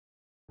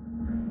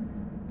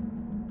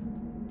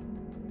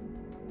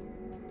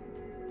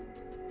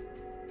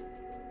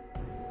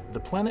The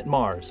planet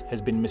Mars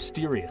has been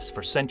mysterious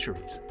for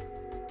centuries.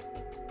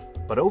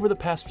 But over the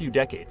past few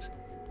decades,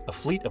 a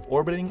fleet of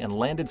orbiting and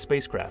landed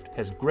spacecraft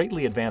has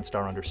greatly advanced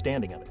our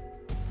understanding of it.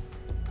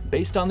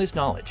 Based on this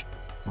knowledge,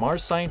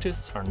 Mars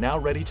scientists are now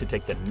ready to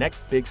take the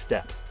next big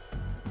step,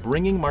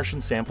 bringing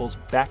Martian samples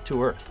back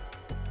to Earth,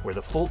 where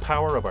the full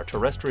power of our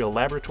terrestrial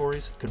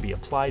laboratories could be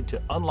applied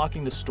to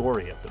unlocking the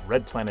story of the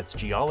red planet's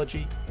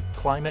geology,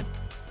 climate,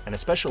 and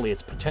especially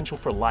its potential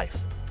for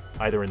life,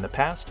 either in the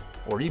past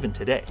or even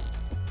today.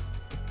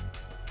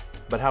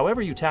 But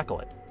however you tackle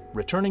it,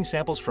 returning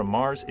samples from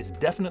Mars is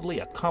definitely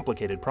a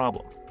complicated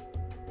problem.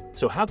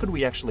 So how could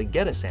we actually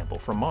get a sample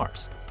from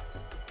Mars?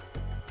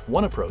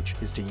 One approach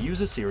is to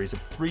use a series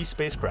of 3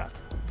 spacecraft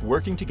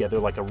working together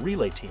like a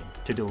relay team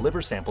to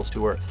deliver samples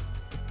to Earth.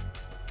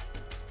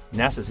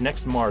 NASA's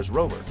next Mars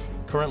Rover,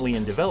 currently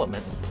in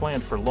development and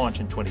planned for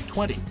launch in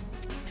 2020,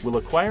 will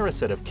acquire a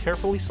set of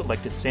carefully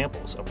selected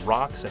samples of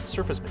rocks and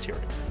surface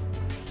material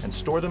and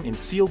store them in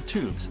sealed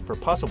tubes for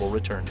possible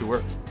return to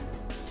Earth.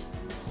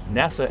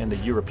 NASA and the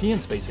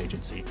European Space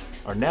Agency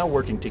are now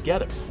working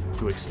together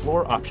to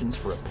explore options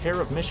for a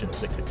pair of missions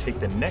that could take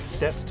the next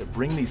steps to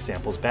bring these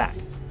samples back.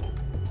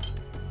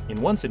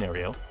 In one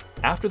scenario,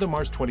 after the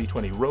Mars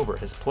 2020 rover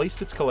has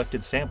placed its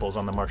collected samples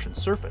on the Martian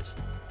surface,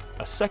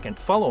 a second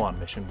follow-on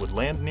mission would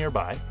land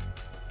nearby,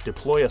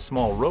 deploy a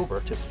small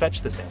rover to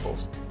fetch the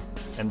samples,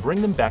 and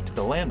bring them back to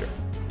the lander,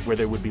 where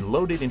they would be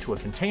loaded into a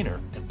container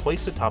and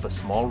placed atop a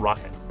small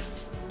rocket.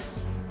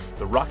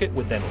 The rocket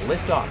would then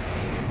lift off,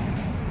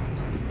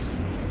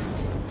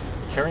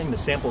 carrying the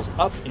samples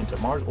up into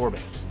Mars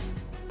orbit.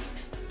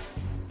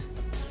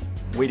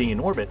 Waiting in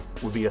orbit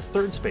would be a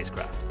third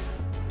spacecraft,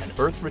 an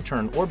Earth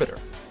return orbiter,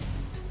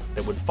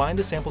 that would find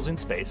the samples in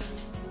space,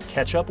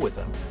 catch up with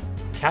them,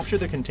 capture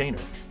the container,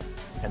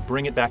 and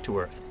bring it back to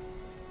Earth.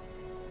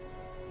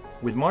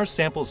 With Mars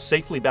samples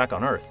safely back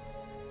on Earth,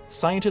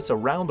 scientists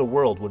around the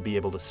world would be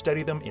able to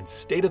study them in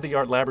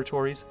state-of-the-art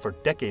laboratories for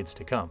decades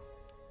to come.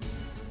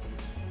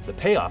 The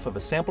payoff of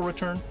a sample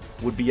return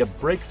would be a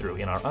breakthrough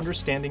in our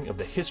understanding of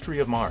the history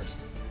of Mars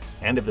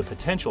and of the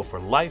potential for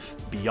life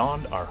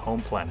beyond our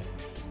home planet.